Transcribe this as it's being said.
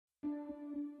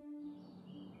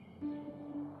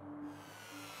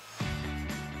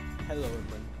Hello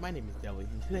everyone, my name is Deli,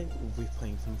 and today we'll be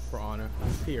playing some For Honor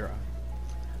Afeera.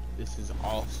 This is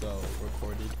also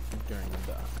recorded during the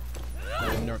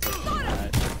nerf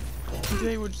that.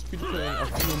 Today we'll just be playing a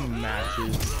few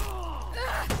matches just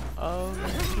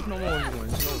normal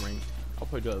 1v1s, no ranked. I'll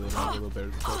probably do that later on a little bit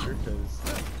of closer because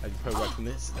I'm probably watching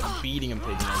this. The beating I'm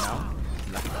taking right now.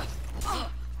 Not the best.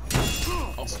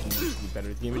 Also, I'm going to be better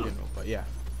at the game in general, but yeah.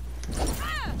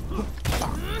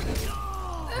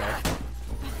 Okay.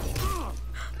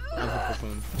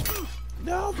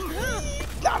 No, please!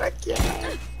 Not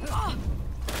again!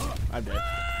 I'm dead.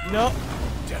 No!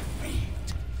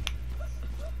 Defeat!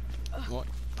 What?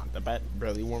 Not the bad.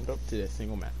 Barely warmed up to this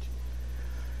single match.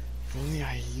 If only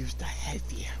I used the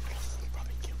heavy, I would have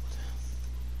probably killed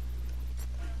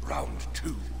him. Round 2.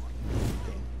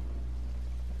 Okay.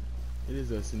 It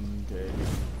is a sin day.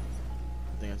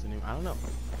 I think that's a new. I don't know.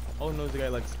 Oh no, the guy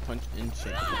likes punch and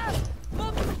shake.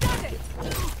 Okay.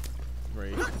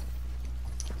 Raise.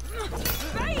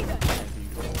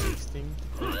 Wasting.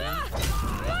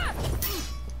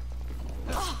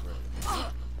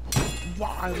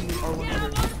 Why are we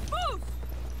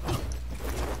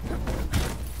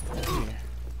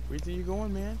where are you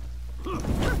going, man?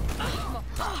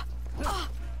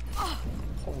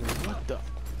 Oh, what the?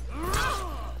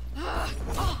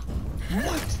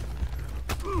 What?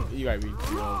 You gotta be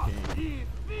joking.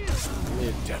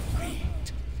 Live. Defeat.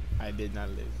 I did not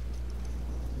live.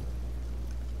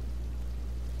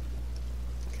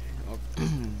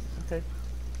 Okay.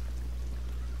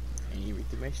 And you read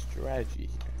my strategy here.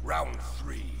 Round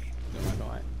 3. No, I know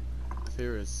what.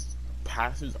 Afeera's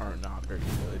passes are not very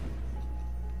good.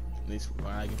 At least from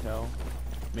what I can tell.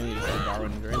 Mainly just like bar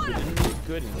running range, but didn't really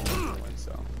good in the one,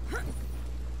 so.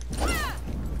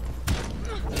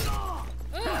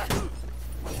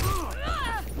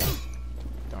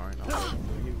 Darn, I'll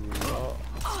you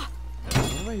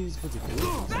what am I supposed to do?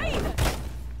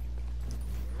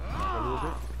 A little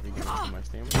bit. You get into my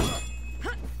stamina.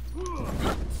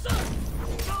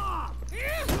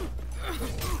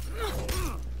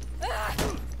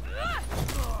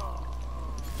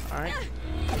 Alright.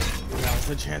 That was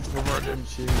a chance for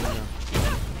redemption.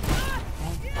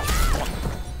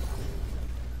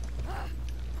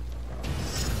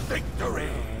 Victory!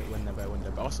 Win that bad.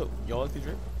 Also, y'all like the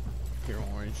drip? Here,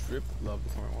 orange drip. Love the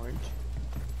current orange.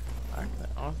 I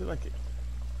honestly like it.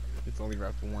 It's only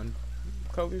wrapped for one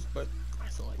colors, but I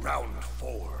still like it. Round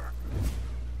 4.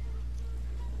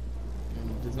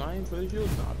 And design for the shield,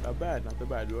 not that bad,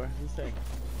 do I have to say?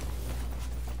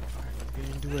 Alright, let's get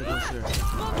into it, sir. I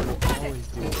will always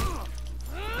do it.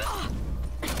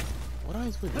 What am I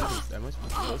supposed to do this? Am I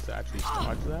supposed to actually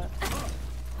dodge that?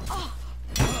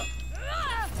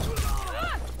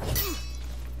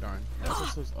 Darn. What's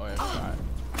supposed to, oh, yeah,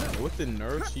 with the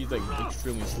nerfs, she's like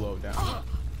extremely slowed down.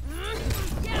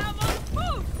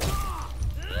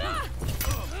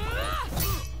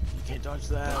 You can't dodge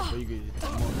that, but you could.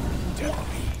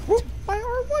 Whoop! My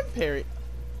R1 parry.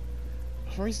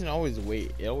 For some reason,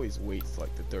 it always waits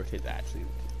like the third hit actually.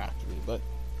 But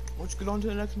let's get on to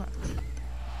the next match.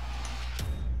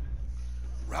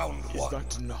 Round 1. Is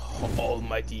that an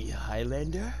almighty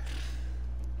Highlander?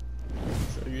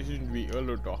 So you shouldn't be a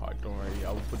little hot, don't worry,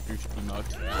 I will put your steam out.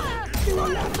 I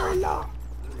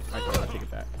cannot take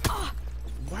it back.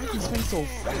 Why is he swing so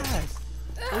fast?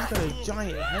 He's got a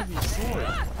giant heavy sword.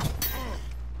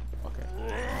 Okay.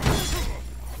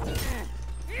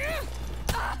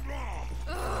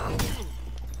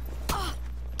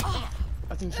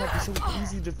 I think it should be so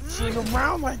easy to swing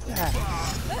around like that.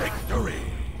 Victory!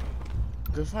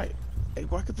 Good fight. Hey,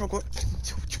 why could Bro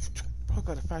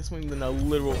got a fast swing than a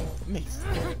literal mace.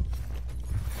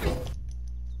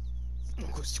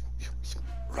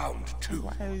 Round 2.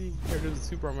 Why do you characters the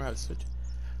super armor have such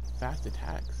fast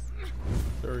attacks?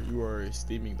 Sir, you are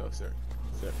steaming though, sir.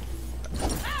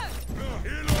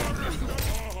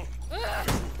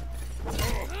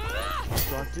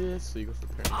 Got this, so you go for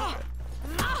parry.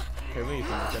 Okay, let me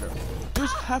get better.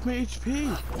 Just half my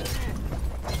HP!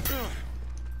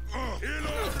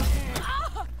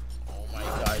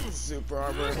 Super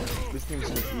armor. This thing's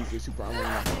so easy. Super armor, I'm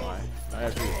not gonna lie. I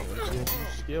have to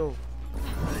skill.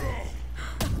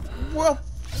 Whoa!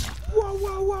 Whoa!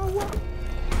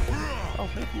 Oh,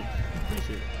 thank you.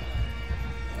 Appreciate it.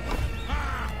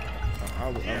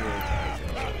 I'm really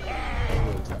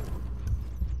tired.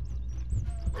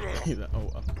 Oh,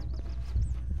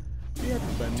 we had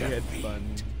fun.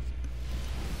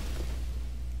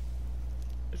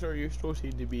 Sorry, you still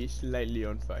seem to be slightly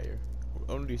on fire.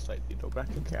 Only slightly though, but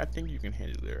I think you can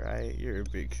handle it, right? You're a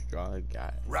big, strong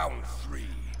guy. Round 3.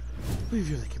 We have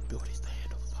your abilities to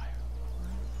handle fire.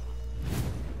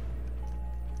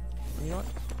 You know what?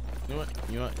 You know what?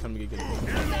 You know what? Time to get good.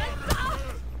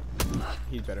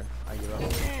 He's better. I give up.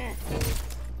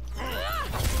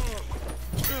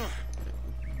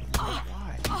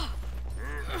 Why?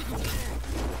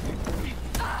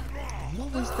 What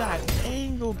was that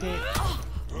angle game?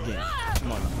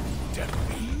 Come on.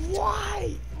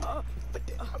 Why?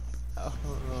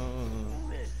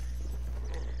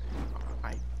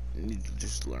 I need to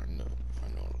just learn the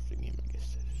final game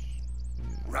against this.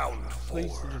 Round 4.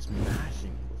 Place is just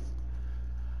mashing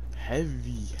with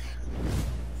heavy.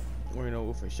 Or you know,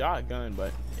 with a shotgun,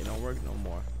 but it don't work no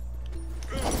more.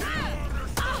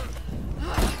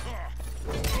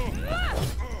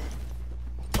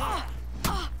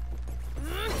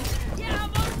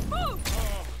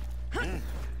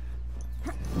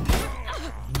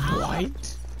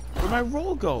 What? Where'd my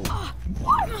roll go?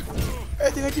 What?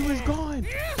 Everything I did was gone.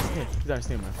 Okay, you gotta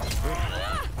stay in my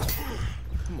phone.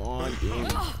 Come on, game,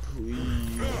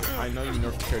 please. I know you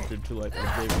nerfed the character to like a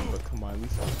Raven, but come on, at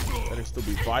least better still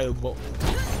be viable.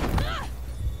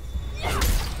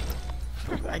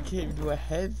 I can't do a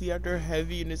heavy after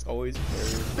heavy, and it's always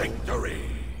victory.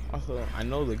 Also, I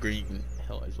know the green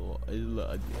hell as well. It's a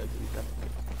little ugly.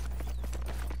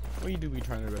 We do be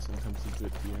trying our best when it comes to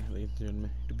it here, ladies and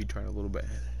gentlemen. Do be trying a little bit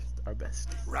our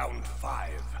best. Round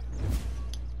 5.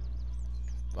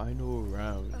 Final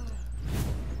round.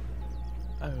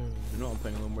 Oh, you know I'm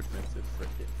playing a little more defensive. Frick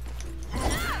it.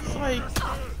 It's like,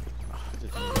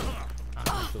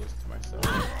 I'm close to myself.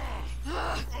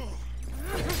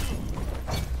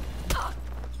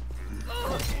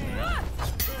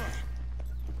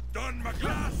 Done, my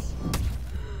class.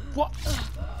 What?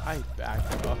 I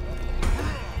backed up.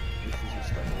 This is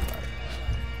respectful.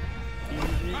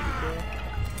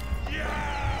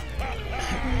 Yeah.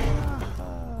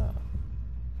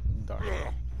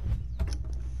 Darn.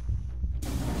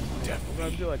 I'm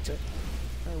gonna do like that.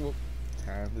 Alright, well,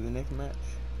 time for the next match.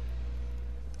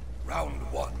 Round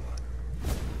 1.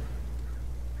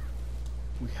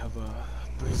 We have a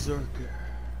berserker.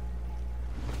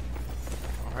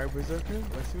 Alright, berserker.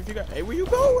 Let's see what you got. Hey, where you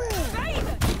going?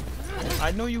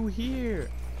 I know you here.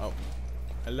 Oh,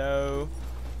 hello.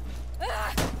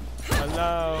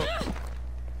 Hello.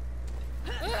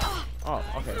 Oh,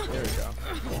 okay. There we go.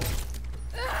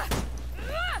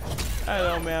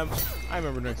 Hello, ma'am. I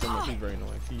remember next time she's very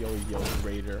annoying. She always yells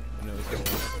Raider. And it was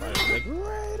like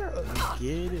Raider. Let's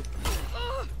get it.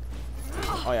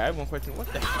 Oh yeah, I have one question. What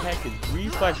the heck is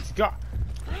reflex got?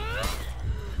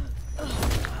 I'm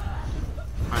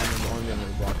the only one to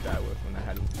block that with when I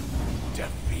had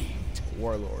defeat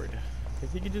Warlord.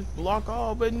 Cause he could just block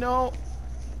all, but no.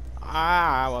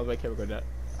 Ah, well, I can't go that.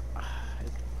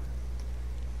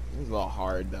 It's a little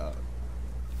hard though.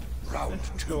 Round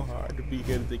 2. It's so hard to be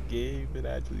good at the game and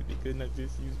actually be good enough to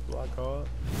just use block all.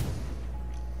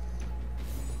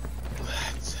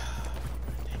 Next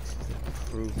is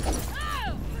improvement.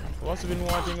 I've also been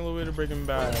watching a little bit of Breaking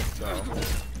Bad, so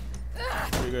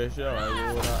pretty good show.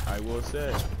 I will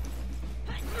say.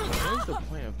 What is the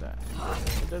point of that?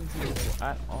 It doesn't seem useful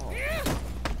at all.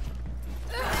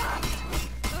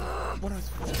 What else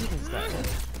is that?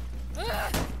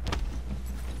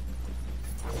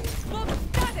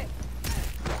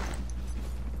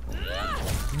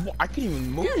 I can't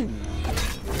even move.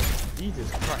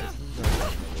 Jesus Christ.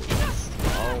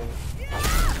 Oh.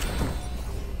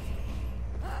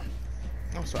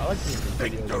 Also, I like to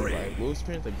make videos like low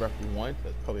experience, like rep 1.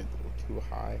 That's probably a little too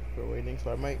high for rating,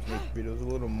 so I might make videos a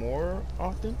little more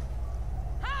often.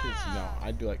 Cause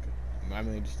I do like, I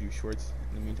mainly just do shorts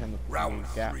in the meantime. Round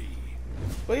 3.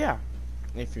 But yeah,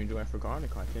 if you're enjoying Forgotten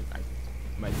content, I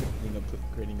might think of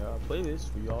creating a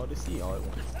playlist for y'all to see all at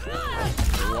once.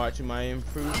 So watching my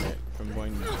improvement from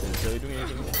going to really doing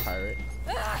anything with Pirate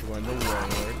to going to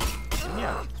Warlord, and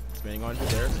yeah, spinning on to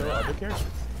there, so other characters.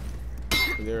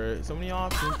 So there are so many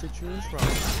options to choose from.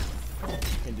 You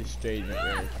can just straighten it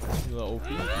there. A little OP.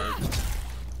 So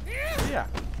yeah.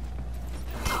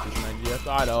 Just an idea I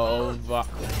thought of.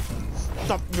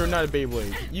 Stop, you're not a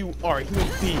Beyblade. You are a human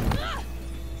being.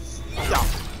 Stop.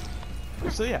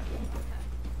 So yeah.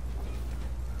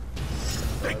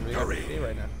 Victory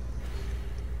right now.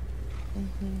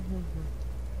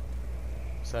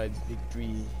 Besides,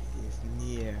 victory is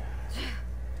near.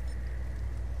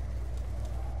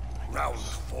 Round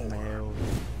 4. Nailed.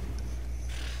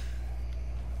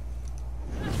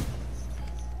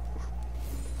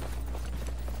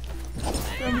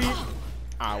 Come here.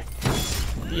 Ow.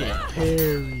 Yeah,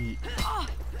 parry.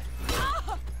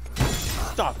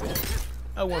 Stop it.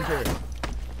 I want parry.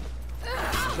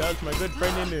 Shout out to my good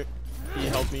friend in there. He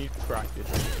helped me practice.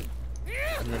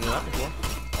 I've never done that before.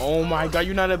 Oh my god,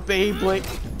 you're not a Beyblade.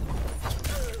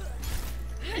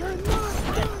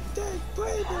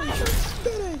 Stop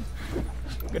spinning.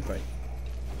 Good fight.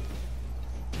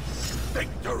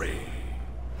 Victory.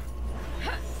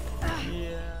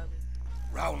 Yeah.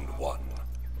 Round 1.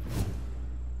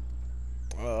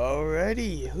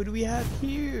 Alrighty, who do we have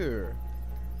here?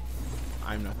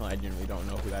 I genuinely don't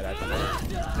know who that actually is.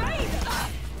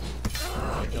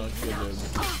 She has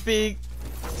a big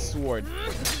sword.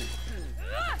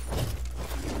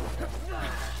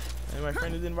 And my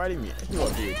friend is inviting me. He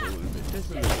will be a little bit. This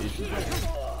is a little issue.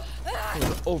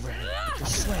 The overhead, the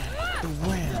slam, the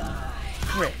wham,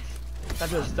 frick.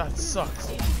 That sucks.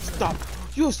 Stop.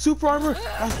 You have super armor?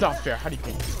 That's not fair. How do you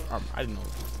get super armor? I didn't know.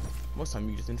 Most time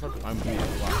you just interrupt. I'm bleeding a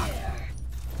lot.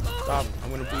 Stop.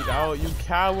 I'm gonna bleed out, you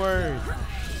coward.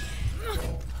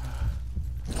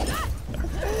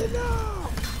 Hey, no.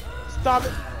 Stop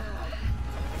it.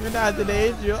 You're not an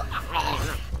angel.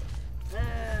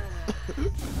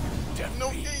 No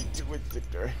angel would stick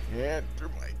their hand through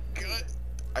my gut.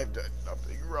 I've done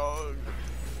nothing wrong.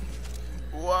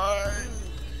 Why?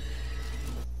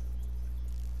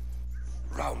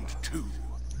 Round 2.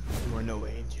 You are no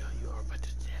angel. You are but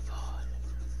the devil.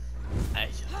 I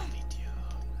shall beat you.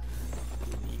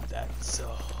 Leave that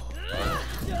soul.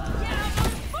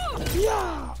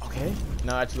 Yeah. Okay.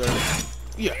 Now that's learning.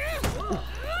 Yeah. Ooh.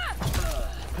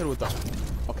 Hit with that.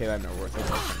 Okay, that never worked. I was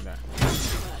saying that.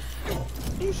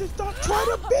 You should stop trying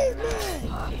to beat me.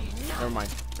 Never mind.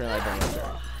 Apparently I don't work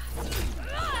there.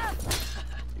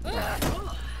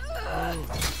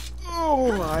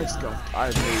 Oh, I skunked. I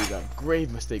made a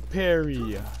grave mistake.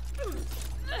 Parry.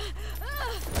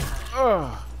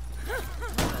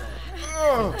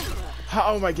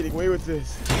 How am I getting away with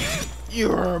this?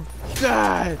 You're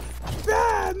bad.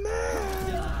 Bad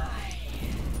man.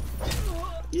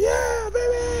 Yeah,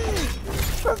 baby.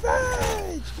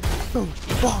 Revenge. Boom,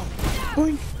 boom,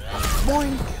 boink,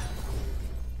 boink.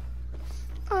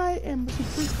 I am a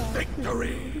superstar.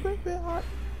 Victory.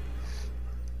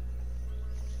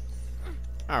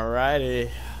 Alrighty.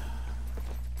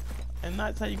 And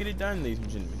that's how you get it done, ladies and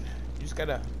gentlemen. You just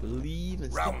gotta believe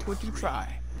and stick to what you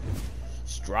try.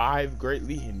 Strive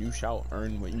greatly and you shall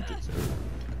earn what you deserve.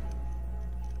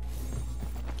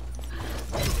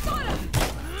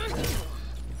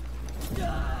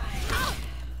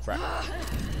 Crap.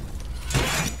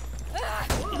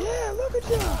 Yeah, look at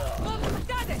you.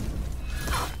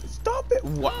 Stop it.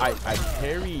 What? I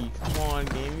parry. Come on,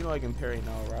 game. You know I can parry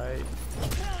now, right?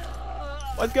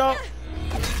 Let's go.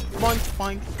 Boink,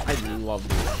 boink. I love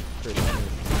this.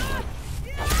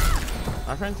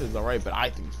 My friend says it's alright, but I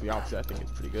think it's the opposite. I think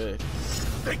it's pretty good.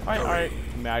 Alright.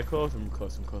 Mad close. I'm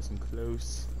close.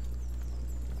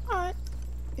 I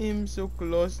am so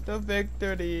close to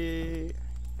victory.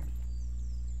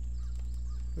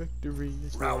 Victory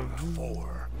is round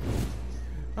 4.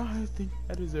 I think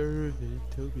I deserve it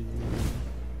to be.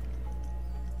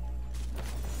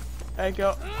 Thank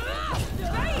you.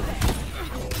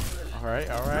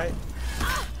 Alright.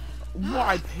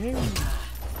 Why parry?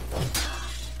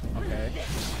 Okay.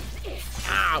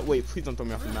 Ah, wait, please don't throw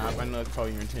me off the map. I know that's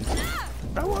probably your intention.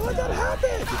 I won't let that happen!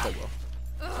 Yes, I will.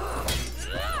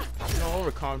 You know,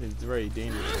 overconfidence is very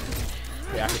dangerous.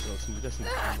 Yeah, I can throw some, just some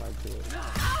combat to it.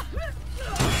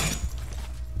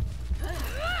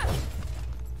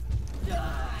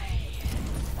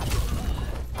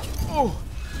 Oh!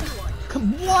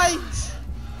 Come what?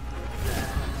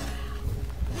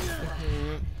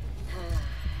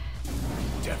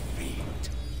 Defeat.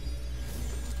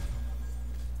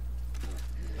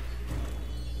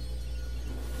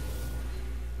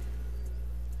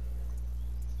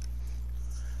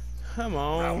 Come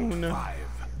on. Round 5.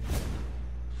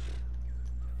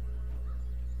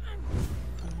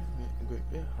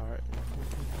 Bit hard.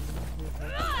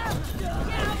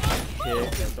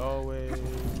 Kick as always.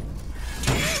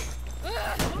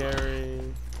 Parry.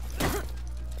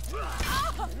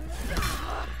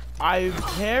 I'm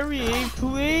parrying,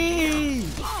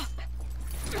 please.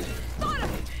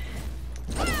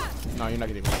 No, you're not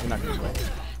getting away. You're not getting away.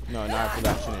 No, not after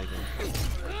that shenanigan.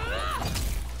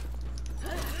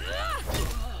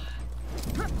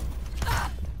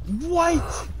 What?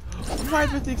 Why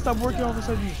did everything stop working all of a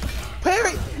sudden?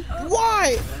 Parry!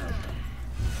 Why?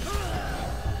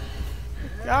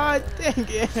 God dang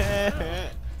it!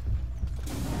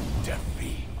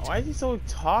 Defeat. Why is he so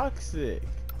toxic?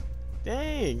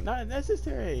 Dang, not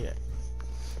necessary.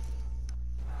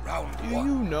 Round Do 1.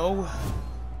 you know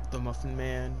the Muffin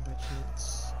Man by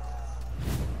chance?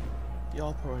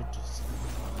 Y'all probably just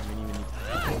many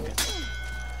times.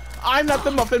 I'm not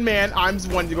the Muffin Man. I'm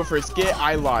just wanting to go first.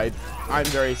 I lied. I'm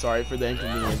very sorry for the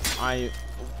inconvenience.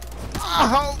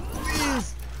 Oh,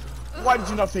 please. Why did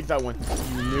you not take that one?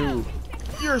 You knew.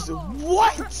 years.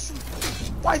 What?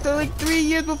 Why is that like 3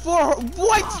 years before?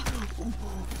 What?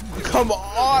 Come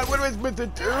on, what am I supposed to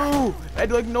do? I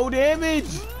do like no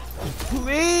damage.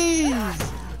 Please.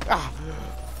 Ah,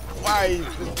 why?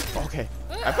 Okay,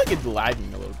 I feel like it's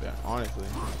lagging a little bit, honestly.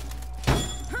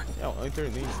 Yeah, only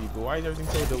 13 people. Why is everything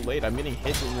so delayed? I'm hitting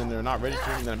hits and then they're not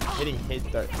registering, and then I'm hitting hits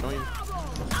that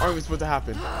aren't even supposed to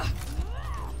happen.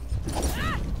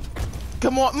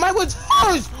 Come on, mine was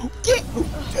first. Get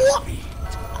what?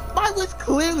 Mine was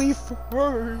clearly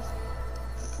first.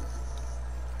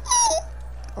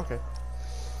 Okay.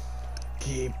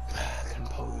 Keep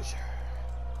composure.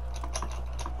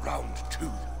 Round 2.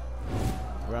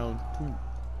 Round 2.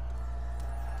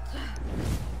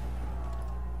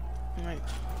 Alright.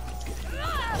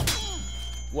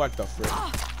 What the frick?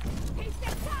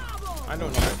 I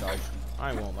don't know how to dodge.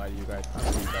 I won't lie to you guys. I'm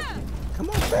pretty dodgy. Come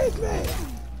on, face me!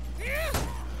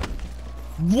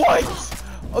 What?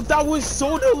 Oh, that was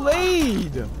so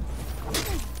delayed!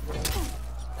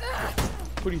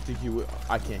 What do you think you would?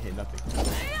 I can't hit nothing.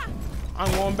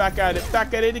 I'm going back at it.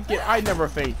 Back at it again. I never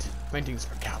faint. Fainting's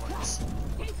for cowards.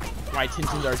 My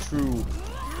intentions are true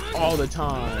all the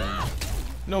time.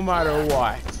 No matter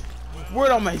what. Where'd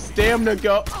all my stamina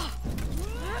go?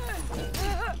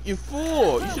 You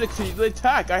fool! You should have continued to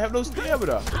attack. I have no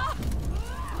stamina.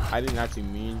 I didn't actually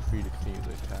mean for you to continue to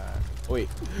attack. Wait.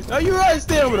 No, you're out of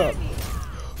stamina.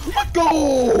 Let's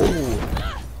go!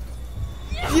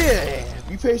 Yeah!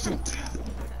 Be patient.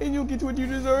 And you'll get what you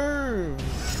deserve.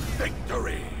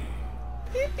 Victory!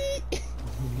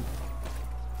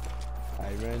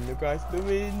 I ran across the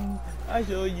wind. I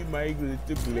show you my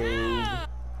glitter globe.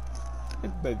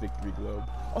 It's my victory globe.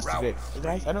 Also today,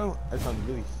 guys, I know that sounds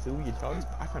really silly and childish,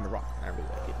 but I found a rock and I really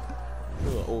like it. It's a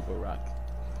little over rock.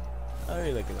 I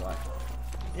really like it a lot.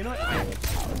 You know what? I like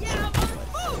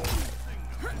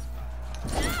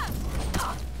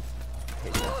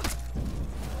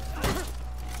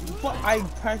but I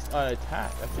pressed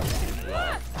attack. That's what I'm doing.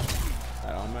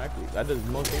 That automatically. That does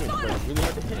most damage, but it's really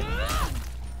hard to hit.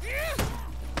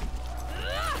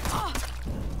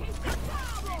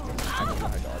 I don't know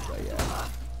how to dodge that yet.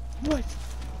 What?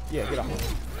 Yeah, get off.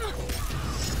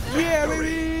 Yeah,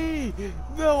 baby!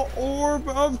 The orb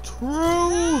of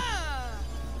truth!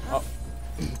 Oh,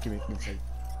 give me a second.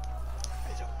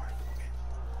 It don't work. Okay.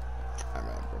 I'm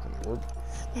broken the orb.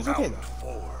 That's okay though.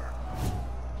 4.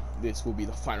 This will be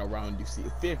the final round. You see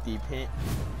 50 pin.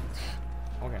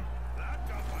 Okay.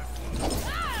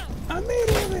 I made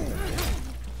it!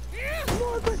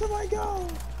 More aggressive I go!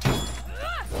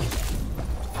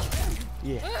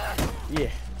 Yeah.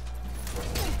 Yeah.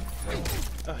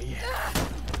 Oh yeah.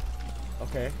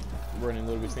 Okay. I'm running a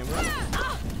little bit stamina.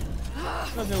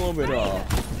 Nothing a little bit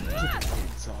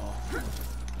it's all.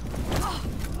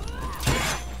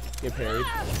 Get parried.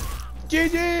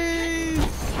 GG's!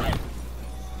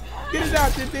 Get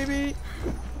adopted, baby!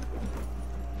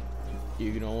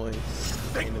 You can only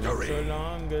Victory! so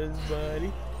long as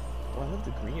buddy. Oh, I love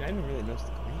the green. I didn't really notice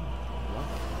the green. Wow.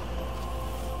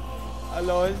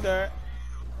 Hello, is there?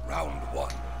 Round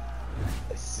 1.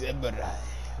 Samurai,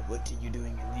 what are you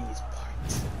doing in these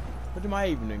parts? What am I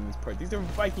even doing in these parts? These are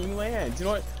Viking lands. You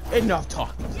know what? Enough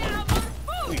talking.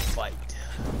 We fight.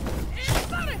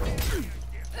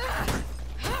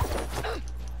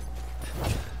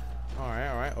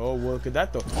 Alright. Oh, well, look at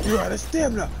that though. You're out of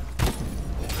stamina.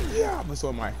 Yeah, but so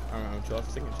am I. I'm chill.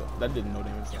 Second chill. That didn't no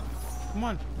damage. Come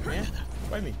on, man.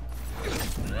 Fight me.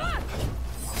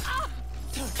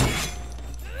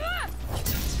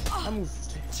 That move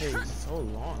takes so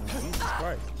long. Jesus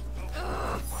Christ.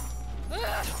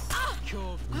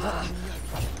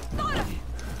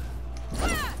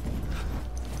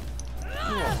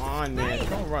 Come on, man.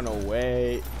 Don't run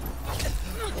away.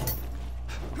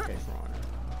 Okay, for honor.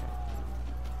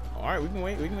 Okay. Alright, we can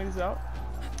wait. We can wait this out.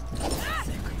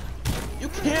 You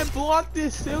can't block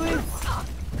this, silly.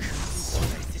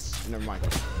 Never mind.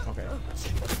 Okay.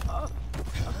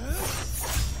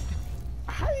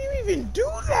 How do you even do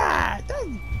that?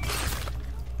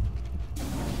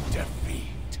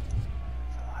 Defeat.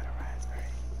 A lot of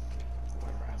raspberry.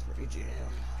 One raspberry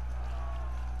jam.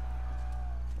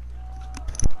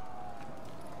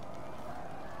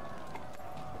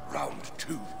 Round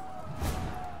 2.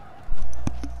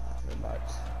 Relax.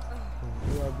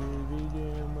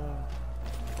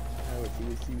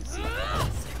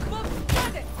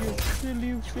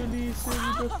 You silly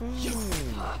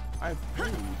buffoon. I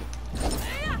played.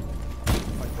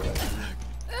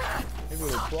 Maybe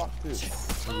we'll block this.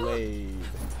 Blade.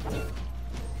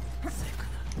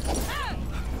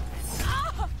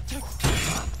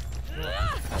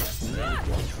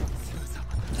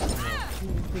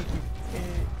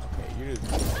 Okay, you're is.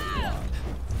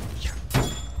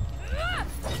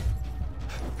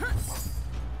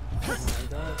 Oh my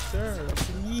god, sir,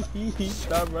 please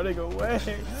stop running away.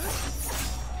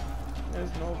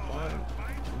 There's no fun.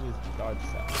 You just dodge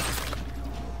that.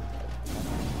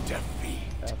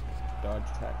 Defeat. Dodge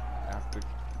attack after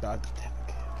dodge attack.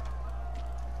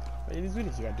 But it is what it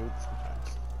is, you gotta do it sometimes.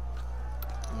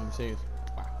 And I'm saying,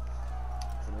 wow.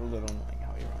 It's a little annoying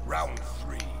how he runs. Round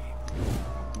 3.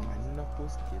 My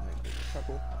knuckles give me a bit of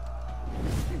trouble.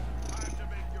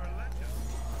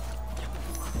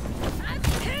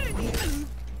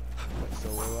 But so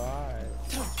will I.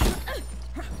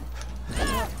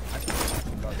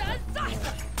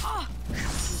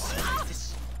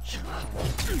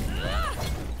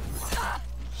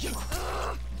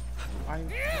 I'm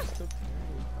still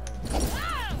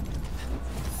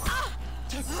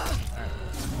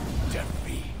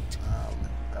Defeat.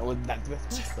 That was not the best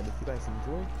match, but if you guys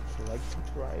enjoyed, like,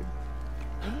 subscribe,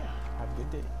 and yeah, have a good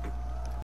day.